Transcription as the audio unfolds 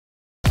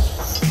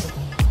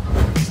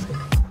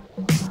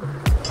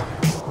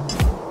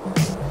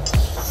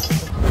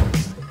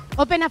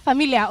Open Up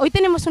familia, hoy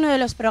tenemos uno de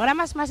los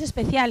programas más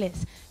especiales,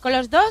 con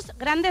los dos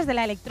grandes de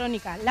la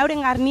electrónica,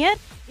 Laurent Garnier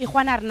y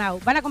Juan Arnau.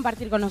 Van a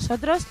compartir con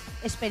nosotros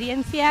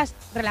experiencias,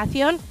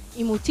 relación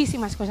y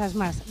muchísimas cosas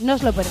más. No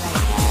os lo perdáis.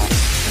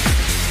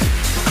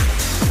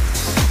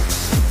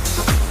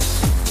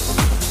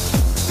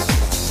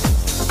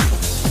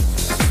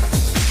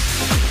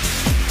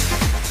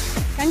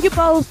 Can you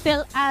both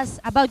tell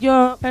us about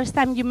your first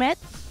time you met?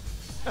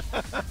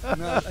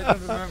 No, I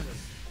don't remember.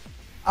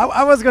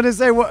 I was going to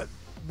say,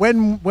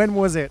 when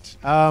was it?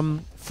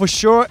 For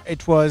sure,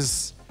 it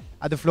was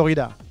at the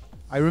Florida.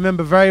 I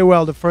remember very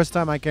well the first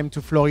time I came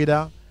to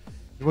Florida.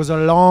 It was a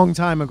long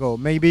time ago,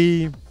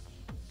 maybe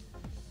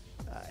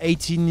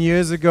 18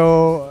 years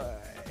ago,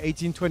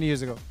 18, 20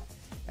 years ago.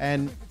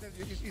 And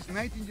It's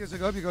 19 years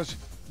ago because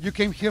you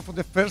came here for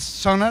the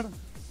first sonar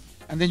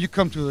and then you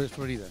come to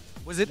Florida.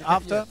 was it Yeah,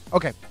 after? yeah.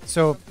 Okay,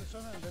 so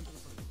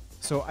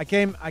I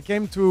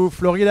came to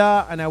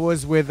Florida and I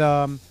was with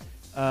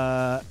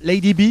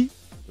Lady B.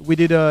 We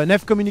did a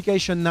NEF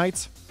communication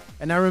night,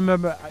 and I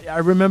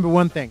remember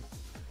one thing.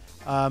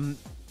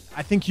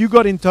 I think you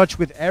got in touch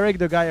with Eric,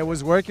 the guy I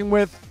was working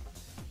with,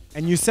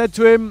 and you said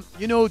to him,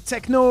 you know,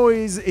 techno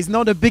is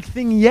not a big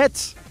thing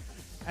yet,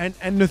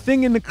 and the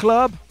thing in the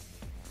club,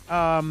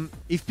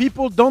 if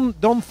people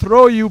don't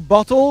throw you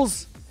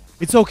bottles,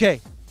 it's okay.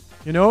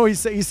 You know, he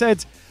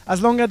said,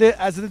 as long as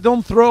they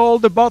don't throw all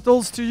the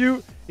bottles to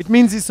you, it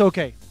means it's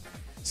okay.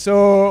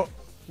 So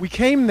we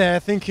came there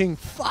thinking,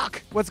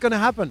 fuck, what's gonna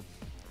happen?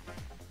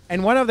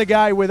 And one of the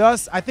guy with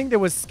us, I think there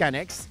was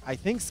Scanex. I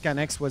think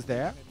Scanex was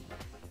there.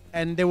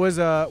 And there was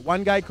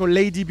one guy called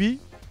Lady B,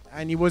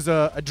 and he was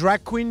a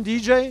drag queen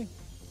DJ.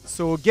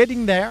 So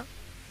getting there,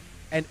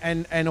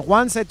 and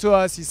Juan said to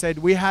us, he said,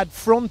 we had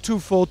Front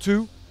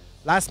 242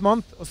 last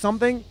month or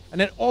something, and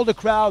then all the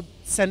crowd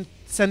sent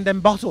them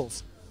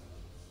bottles.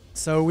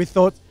 So we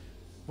thought,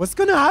 what's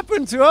gonna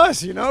happen to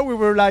us? You know, we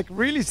were like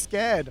really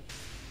scared.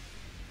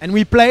 And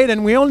we played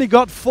and we only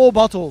got 4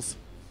 bottles.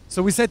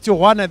 So we said to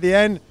Juan at the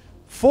end,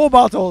 4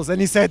 bottles. And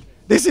he said,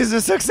 this is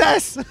a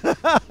success.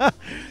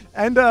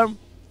 And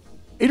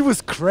it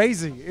was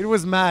crazy. It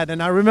was mad.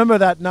 And I remember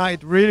that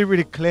night really,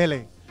 really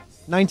clearly.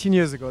 19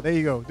 years ago. There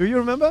you go. Do you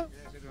remember?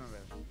 Yes, I remember.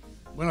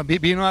 Bueno,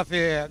 vino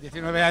hace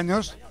 19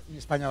 años en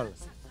español.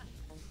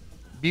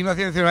 Vino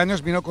hace 19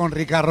 años, vino con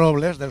Ricard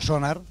Robles del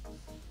Sonar.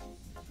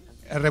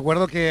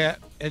 Recuerdo que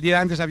el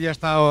día antes había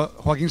estado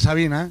Joaquín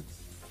Sabina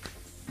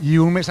y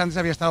un mes antes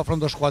había estado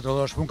Front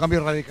 242. Fue un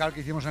cambio radical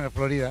que hicimos en el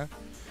Florida.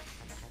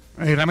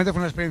 Y realmente fue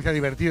una experiencia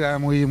divertida,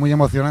 muy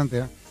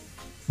emocionante,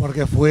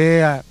 porque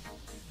fue a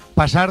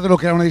pasar de lo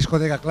que era una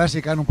discoteca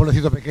clásica en un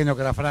pueblecito pequeño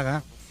que era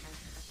Fraga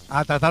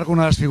a tratar con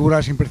una de las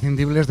figuras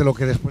imprescindibles de lo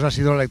que después ha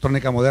sido la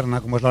electrónica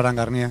moderna, como es Laurent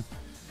Garnier.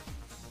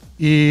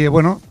 Y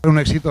bueno, fue un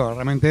éxito.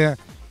 Realmente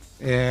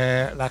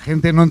la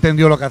gente no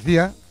entendió lo que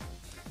hacía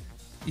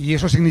y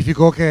eso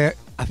significó que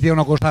hacía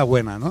una cosa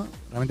buena, ¿no?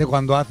 Realmente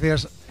cuando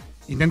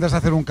intentas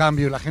hacer un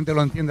cambio y la gente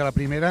lo entiende a la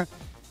primera,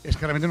 es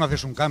que realmente no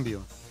haces un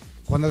cambio.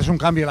 Cuando haces un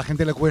cambio y a la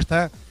gente le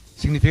cuesta,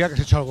 significa que has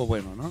hecho algo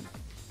bueno, ¿no?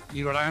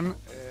 Y Laurent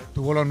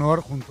tuvo el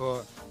honor,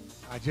 junto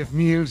a Jeff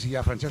Mills y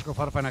a Francesco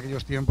Farfa en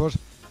aquellos tiempos,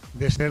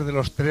 de ser de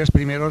los 3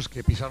 primeros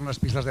que pisaron las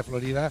pistas de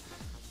Florida,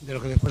 de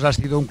lo que después ha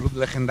sido un club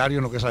legendario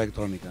en lo que es la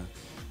electrónica.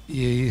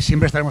 Y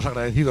siempre estaremos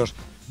agradecidos.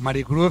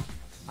 Maricruz,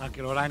 al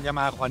que Laurent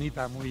llama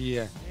Juanita muy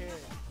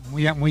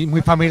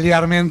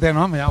familiarmente,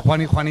 ¿no? Me llama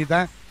Juan y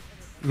Juanita.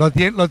 Lo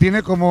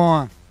tiene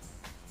como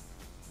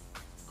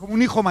un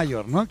hijo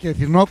mayor, ¿no? Quiere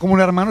decir, no como un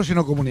hermano,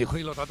 sino como un hijo,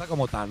 y lo trata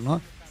como tal, ¿no?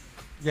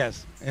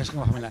 Yes, es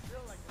como familia.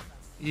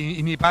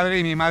 Y mi padre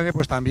y mi madre,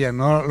 pues también,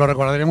 ¿no? Lo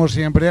recordaremos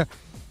siempre,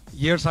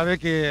 y él sabe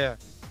que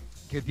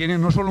tiene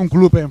no solo un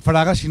club en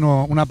Fraga,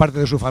 sino una parte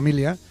de su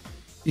familia,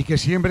 y que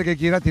siempre que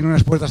quiera tiene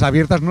unas puertas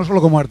abiertas, no solo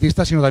como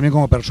artista, sino también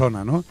como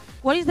persona, ¿no?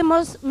 What is the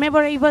most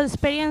memorable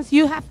experience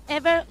you have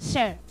ever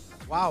shared?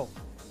 Wow.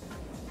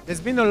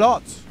 There's been a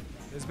lot.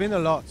 There's been a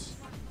lot.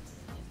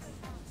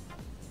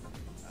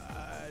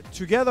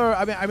 Together,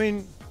 I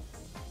mean,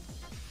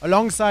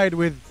 alongside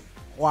with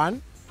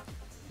Juan,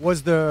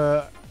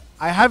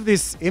 I have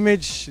this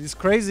image, this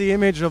crazy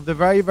image of the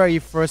very, very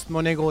first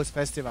Monegros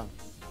festival.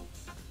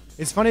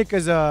 It's funny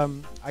because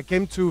I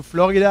came to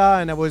Florida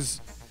and I was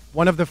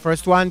one of the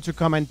first ones to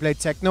come and play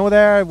techno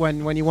there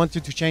when he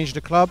wanted to change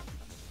the club.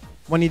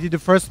 When he did the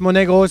first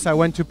Monegros, I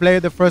went to play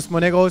the first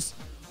Monegros,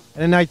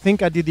 and then I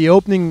think I did the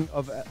opening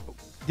of.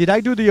 Did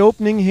I do the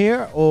opening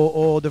here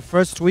or the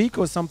first week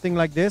or something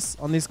like this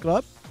on this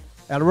club?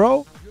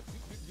 Elro?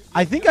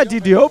 I think I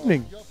did the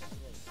opening.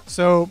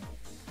 So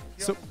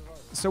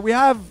we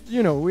have,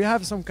 you know, we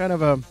have some kind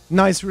of a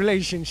nice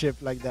relationship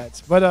like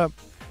that. But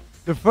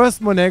the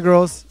first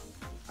Monegros,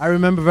 I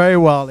remember very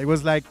well. It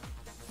was like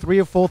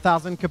 3,000 or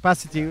 4,000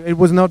 capacity. It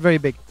was not very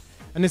big,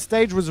 and the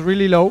stage was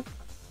really low,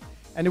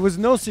 and there was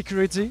no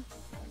security.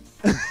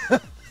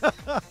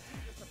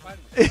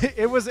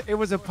 It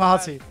was a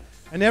party,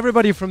 and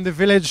everybody from the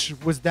village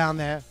was down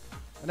there.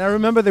 And I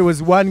remember there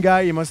was one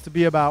guy, he must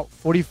be about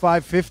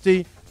 45,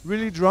 50,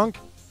 really drunk,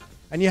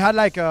 and he had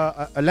like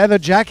a leather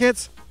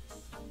jacket,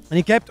 And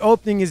he kept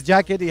opening his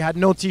jacket. He had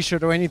no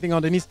t-shirt or anything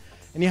underneath.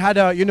 And he had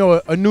a, you know,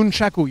 a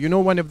nunchaku, you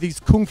know, one of these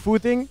kung fu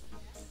thing,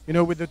 you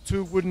know, with the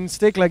two wooden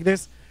stick like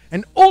this.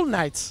 And all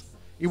night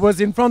he was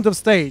in front of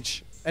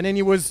stage. And then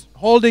he was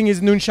holding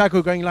his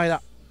nunchaku going like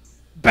that.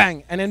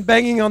 Bang. And then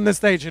banging on the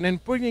stage. And then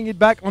putting it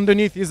back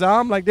underneath his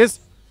arm like this.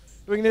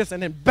 Doing this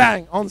and then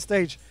bang on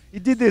stage. He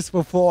did this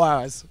for 4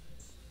 hours.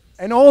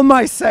 And all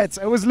my sets,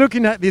 I was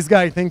looking at this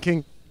guy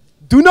thinking,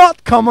 do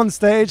not come on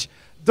stage.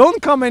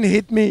 Don't come and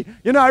hit me.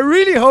 You know, I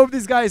really hope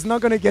this guy is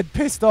not going to get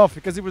pissed off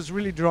because he was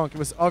really drunk. It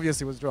was obvious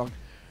he was drunk.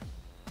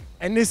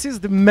 And this is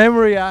the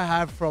memory I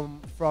have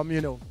from you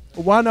know,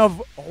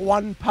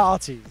 one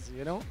parties,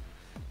 you know.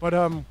 But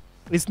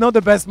it's not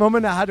the best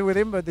moment I had with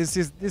him, but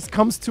this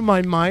comes to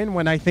my mind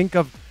when I think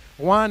of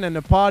Juan and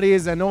the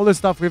parties and all the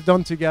stuff we've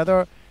done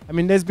together. I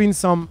mean, there's been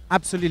some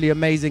absolutely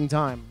amazing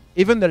time.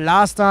 Even the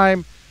last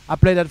time I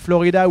played at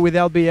Florida with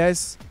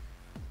LBS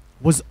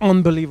was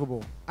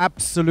unbelievable.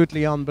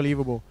 Absolutely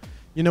unbelievable.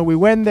 You know, we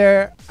went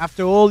there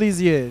after all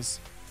these years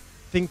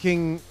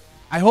thinking,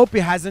 I hope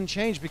it hasn't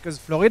changed, because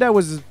Florida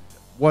was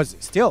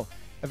still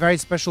a very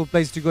special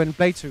place to go and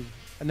play to.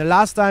 And the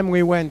last time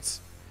we went,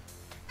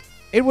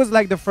 it was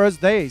like the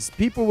first days.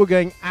 People were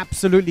going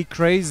absolutely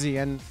crazy.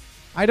 And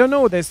I don't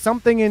know, there's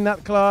something in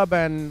that club,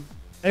 and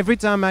every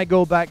time I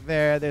go back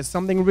there, there's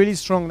something really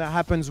strong that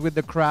happens with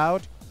the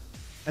crowd.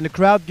 And the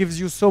crowd gives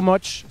you so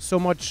much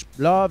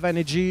love,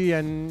 energy,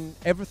 and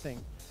everything.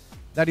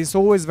 That is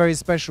always very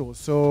special.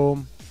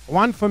 So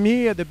one for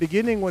me at the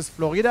beginning was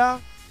Florida,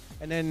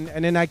 and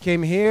then I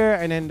came here,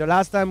 and then the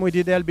last time we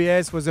did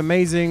LBS was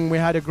amazing. We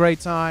had a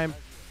great time.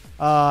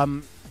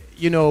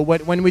 You know,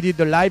 when we did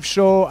the live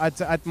show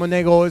at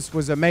Monegros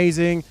was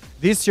amazing.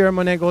 This year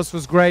Monegros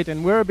was great,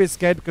 and we're a bit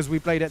scared because we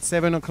played at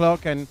 7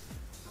 o'clock, and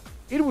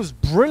it was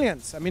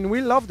brilliant. I mean,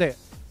 we loved it.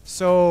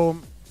 So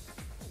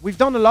we've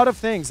done a lot of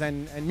things,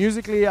 and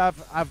musically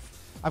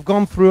I've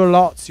gone through a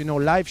lot, you know,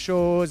 live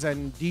shows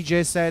and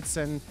DJ sets,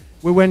 and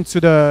we went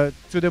to the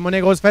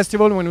Monegros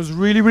festival when it was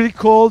really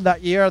cold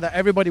that year, that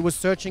everybody was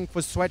searching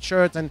for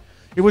sweatshirts, and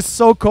it was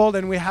so cold,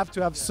 and we have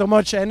to have so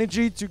much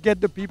energy to get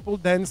the people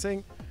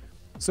dancing.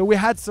 So we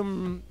had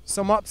some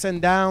ups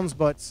and downs,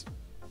 but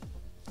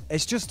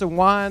it's just a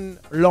one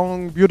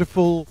long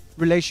beautiful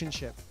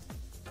relationship.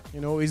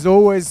 You know, he's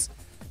always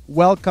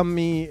welcomed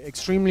me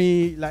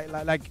extremely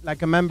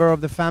like a member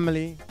of the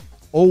family,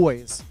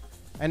 always.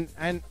 And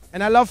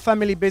I love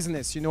family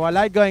business. You know, I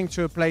like going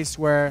to a place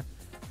where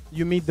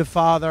you meet the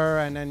father,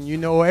 and then, you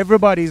know,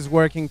 everybody's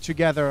working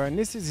together, and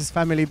this is his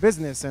family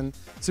business, and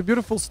it's a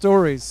beautiful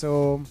story.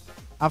 So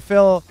I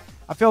feel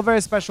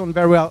very special and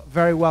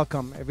very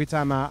welcome every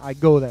time I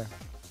go there.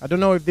 I don't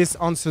know if this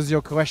answers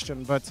your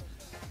question,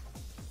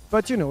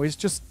 but you know, it's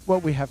just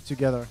what we have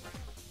together.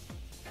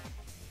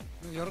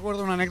 Yo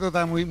recuerdo una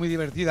anécdota muy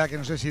divertida, que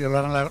no sé si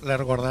Laurent la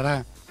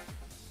recordará,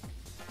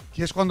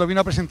 que es cuando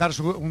vino a presentar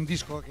un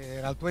disco que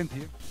era el 20,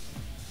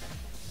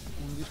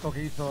 un disco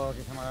que hizo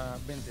que se llama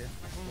 20,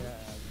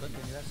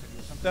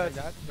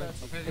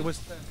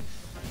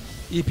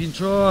 y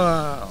pinchó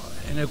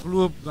en el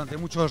club durante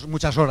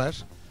muchas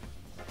horas,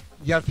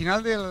 y al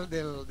final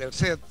del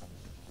set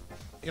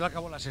él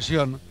acabó la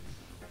sesión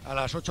a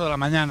las 8 de la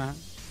mañana,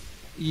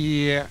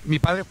 y mi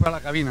padre fue a la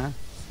cabina,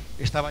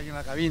 estaba allí en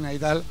la cabina y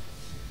tal,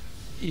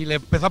 y le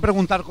empezó a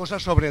preguntar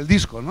cosas sobre el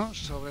disco, ¿no?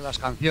 Sobre las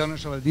canciones,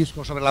 sobre el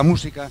disco, sobre la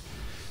música.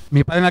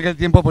 Mi padre en aquel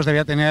tiempo pues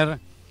debía tener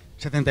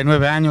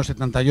 79 años,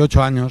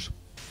 78 años,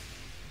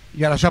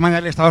 y a las 8 de la mañana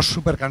él estaba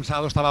súper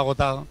cansado, estaba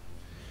agotado.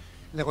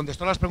 Le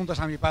contestó las preguntas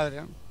a mi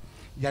padre,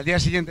 y al día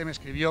siguiente me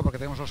escribió, porque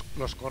tenemos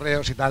los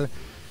correos y tal,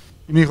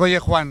 y me dijo, oye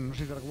Juan, no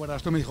sé si te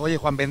recuerdas tú, me dijo, oye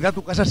Juan, vendré a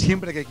tu casa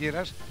siempre que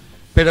quieras,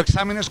 pero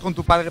exámenes con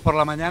tu padre por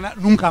la mañana,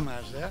 nunca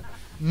más, ¿eh?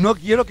 No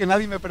quiero que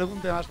nadie me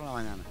pregunte más por la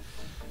mañana.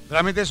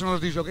 Realmente son los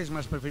disc jockeys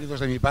más preferidos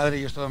de mi padre,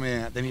 y esto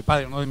de mi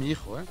padre, no de mi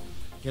hijo,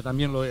 que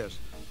también lo es.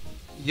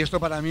 Y esto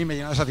para mí me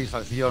llena de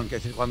satisfacción, que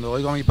es decir, cuando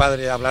oigo a mi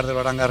padre hablar de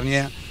Laurent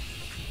Garnier,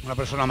 una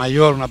persona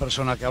mayor, una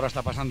persona que ahora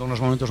está pasando unos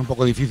momentos un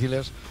poco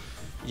difíciles,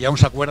 y aún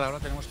se acuerda, ahora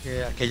tenemos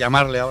que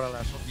llamarle ahora a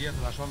las 10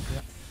 o las 11,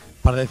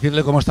 para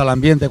decirle cómo está el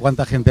ambiente,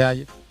 cuánta gente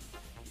hay,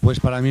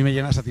 pues para mí me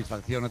llena de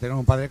satisfacción, ¿no? Tener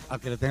un padre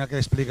al que le tenga que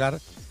explicar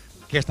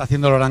qué está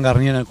haciendo Laurent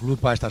Garnier en el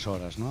club a estas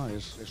horas, ¿no?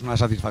 Es una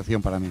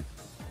satisfacción para mí.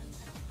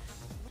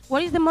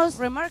 What is the most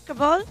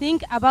remarkable thing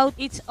about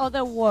each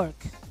other work?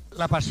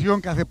 La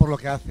pasión que hace por lo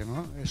que hace,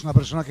 ¿no? Es una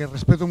persona que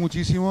respeto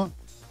muchísimo,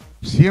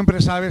 siempre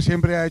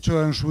ha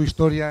hecho en su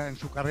historia, en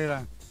su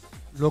carrera,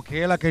 lo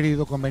que él ha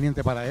querido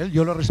conveniente para él.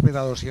 Yo lo he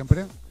respetado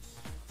siempre.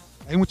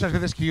 Hay muchas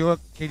veces que yo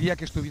quería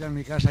que estuviera en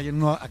mi casa y él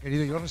no ha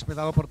querido. Yo lo he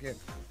respetado porque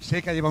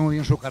sé que ha llevado muy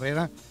bien su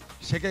carrera,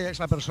 sé que es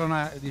la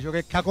persona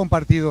que ha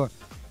compartido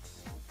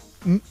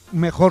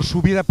mejor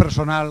su vida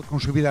personal con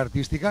su vida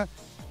artística.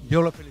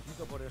 Yo lo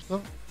felicito por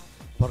esto,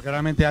 porque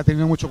realmente ha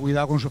tenido mucho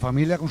cuidado con su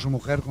familia, con su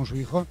mujer, con su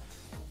hijo.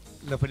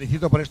 Lo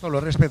felicito por esto, lo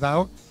he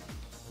respetado,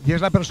 y es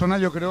la persona,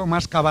 yo creo,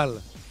 más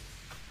cabal,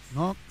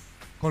 ¿no?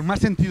 Con más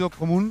sentido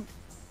común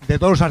de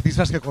todos los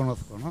artistas que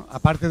conozco, ¿no?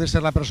 Aparte de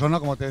ser la persona,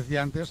 como te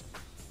decía antes,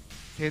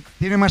 que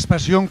tiene más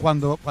pasión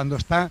cuando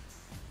está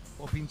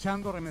o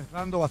pinchando,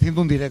 remezclando o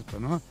haciendo un directo,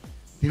 ¿no?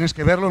 Tienes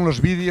que verlo en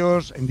los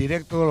vídeos, en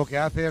directo, lo que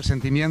hace, el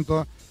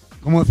sentimiento,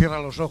 cómo cierra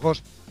los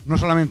ojos, no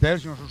solamente él,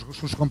 sino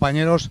sus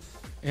compañeros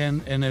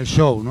en el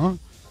show, ¿no?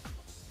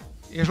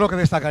 Y es lo que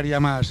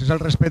destacaría más, es el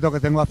respeto que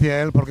tengo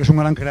hacia él, porque es un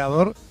gran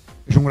creador,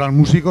 es un gran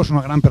músico, es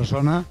una gran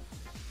persona,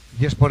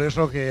 y es por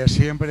eso que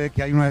siempre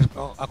que hay un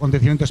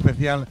acontecimiento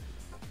especial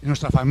en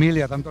nuestra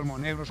familia, tanto en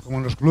Monegros como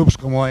en los clubs,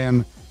 como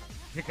en...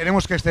 que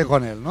queremos que esté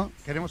con él, ¿no?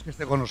 Queremos que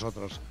esté con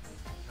nosotros.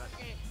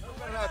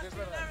 Es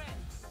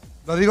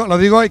verdad. Lo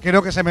digo y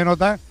creo que se me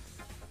nota,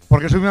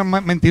 porque soy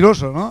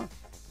mentiroso, ¿no?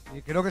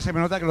 Y creo que se me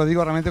nota que lo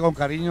digo realmente con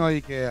cariño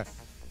y que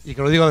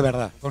lo digo de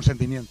verdad, con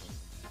sentimiento.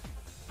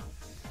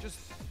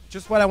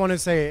 Just what I want to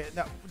say.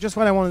 Just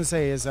what I want to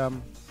say is,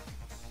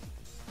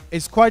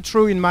 it's quite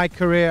true. In my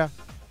career,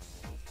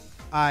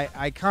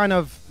 I kind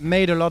of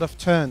made a lot of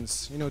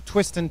turns, you know,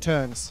 twists and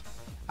turns.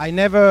 I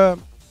never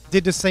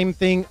did the same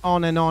thing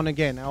on and on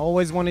again. I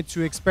always wanted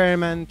to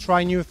experiment,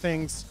 try new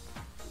things.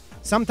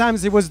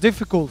 Sometimes it was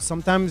difficult,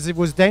 sometimes it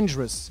was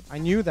dangerous. I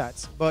knew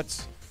that,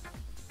 but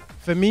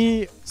for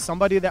me,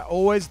 somebody that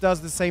always does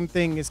the same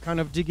thing is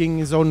kind of digging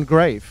his own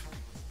grave.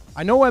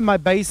 I know where my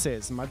base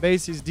is. My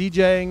base is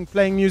DJing,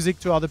 playing music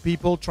to other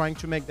people, trying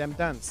to make them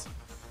dance.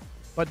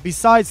 But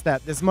besides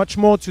that, there's much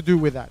more to do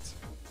with that.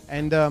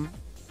 And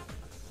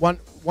one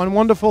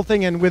wonderful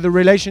thing, and with the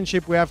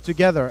relationship we have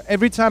together,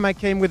 every time I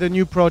came with a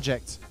new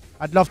project,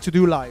 I'd love to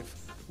do live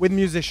with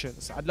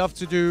musicians. I'd love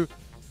to do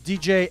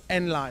DJ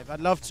and live. I'd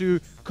love to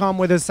come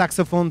with a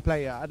saxophone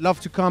player. I'd love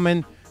to come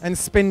and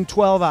spin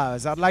 12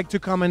 hours. I'd like to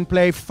come and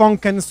play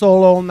funk and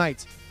soul all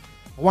night.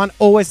 Juan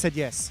always said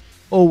yes,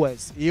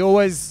 always. He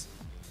always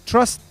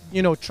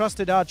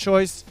trusted our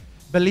choice,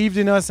 believed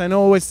in us, and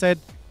always said,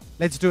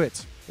 let's do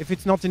it. If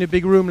it's not in a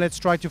big room, let's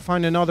try to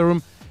find another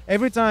room.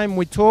 Every time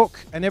we talk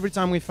and every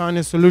time we find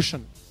a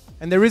solution.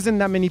 And there isn't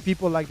that many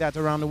people like that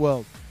around the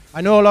world. I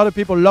know a lot of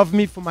people love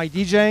me for my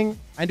DJing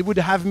and would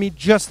have me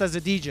just as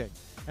a DJ.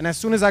 And as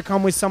soon as I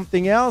come with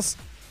something else,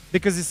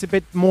 because it's a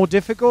bit more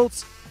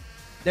difficult,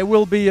 they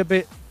will be a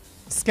bit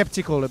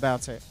skeptical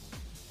about it.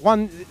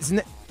 Juan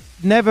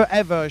never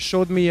ever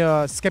showed me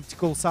a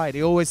skeptical side.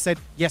 He always said,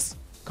 yes,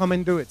 come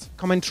and do it,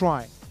 come and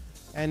try.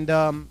 And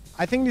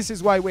I think this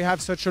is why we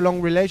have such a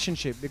long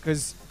relationship,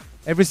 because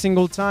every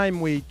single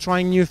time we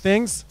trying new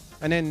things,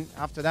 and then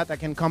after that I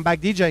can come back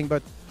DJing.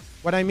 But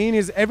what I mean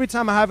is every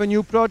time I have a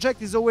new project,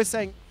 he's always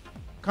saying,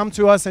 come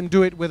to us and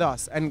do it with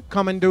us, and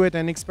come and do it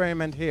and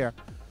experiment here.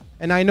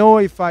 And I know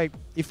if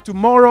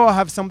tomorrow I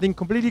have something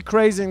completely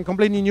crazy and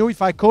completely new,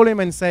 if I call him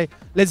and say,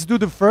 let's do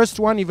the first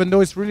one, even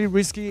though it's really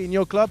risky in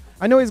your club,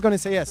 I know he's going to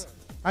say yes.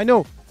 I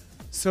know.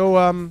 So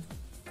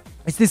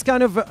it's this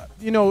kind of,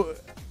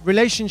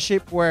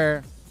 relationship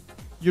where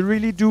you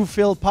really do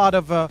feel part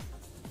of the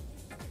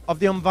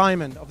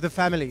environment, of the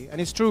family.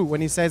 And it's true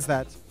when he says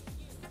that.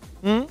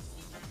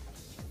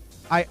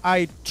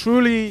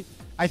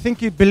 I think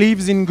he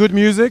believes in good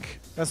music.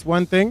 That's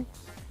one thing.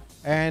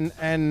 And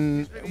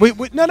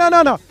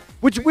no,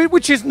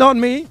 which is not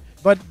me,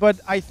 but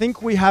I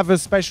think we have a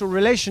special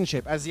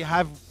relationship, as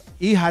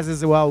he has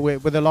as well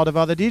with a lot of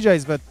other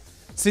DJs. But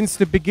since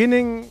the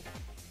beginning,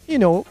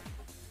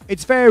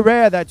 it's very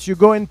rare that you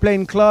go and play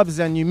in clubs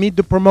and you meet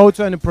the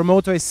promoter and the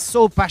promoter is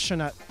so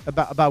passionate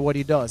about what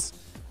he does.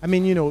 I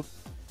mean,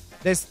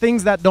 there's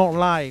things that don't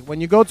lie.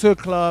 When you go to a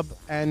club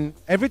and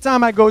every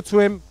time I go to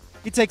him,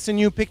 he takes a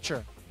new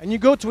picture. And you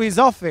go to his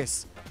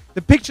office,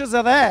 the pictures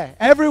are there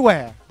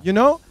everywhere,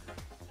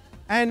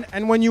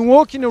 And when you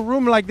walk in a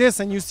room like this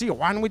and you see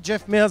one with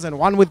Jeff Mills and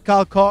one with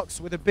Carl Cox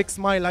with a big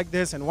smile like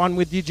this and one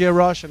with DJ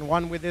Rush and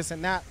one with this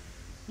and that,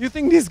 you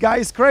think this guy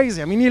is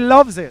crazy. I mean, he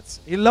loves it.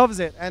 He loves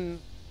it. And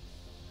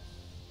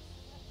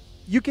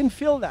you can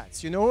feel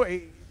that,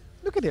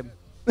 Look at him.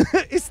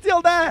 He's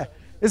still there.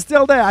 He's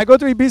still there. I go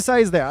to Ibiza,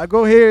 he's there. I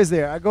go here, he's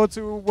there. I go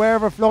to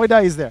wherever,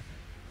 Florida, he's there.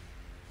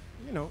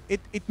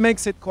 It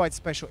makes it quite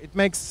special. It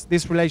makes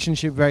this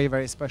relationship very,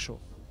 very special.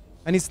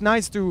 And it's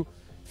nice to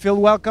feel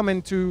welcome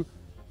and to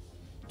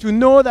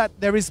know that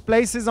there is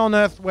places on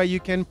earth where you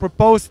can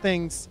propose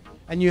things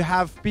and you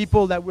have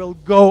people that will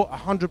go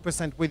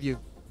 100% with you.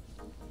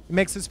 It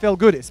makes us feel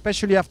good,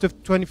 especially after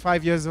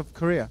 25 years of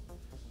career.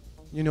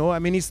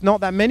 It's not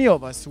that many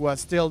of us who are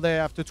still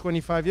there after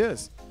 25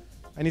 years.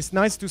 And it's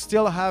nice to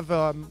still have,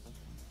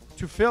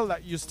 to feel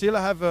that you still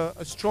have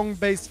a strong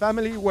base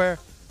family where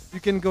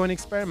you can go and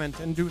experiment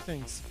and do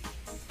things.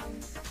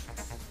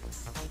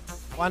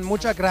 Juan,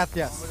 muchas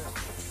gracias.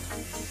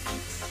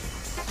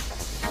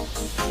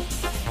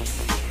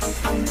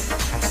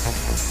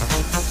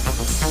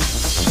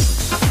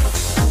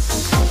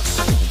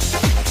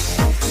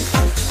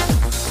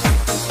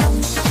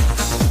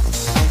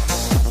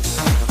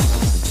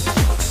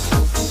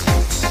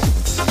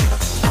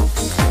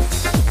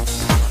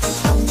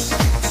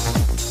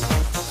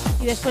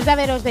 Y después de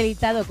haberos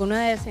deleitado con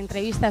una de las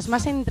entrevistas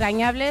más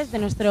entrañables de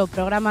nuestro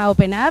programa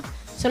Open Up,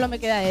 solo me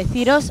queda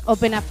deciros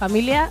Open Up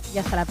familia y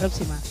hasta la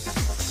próxima.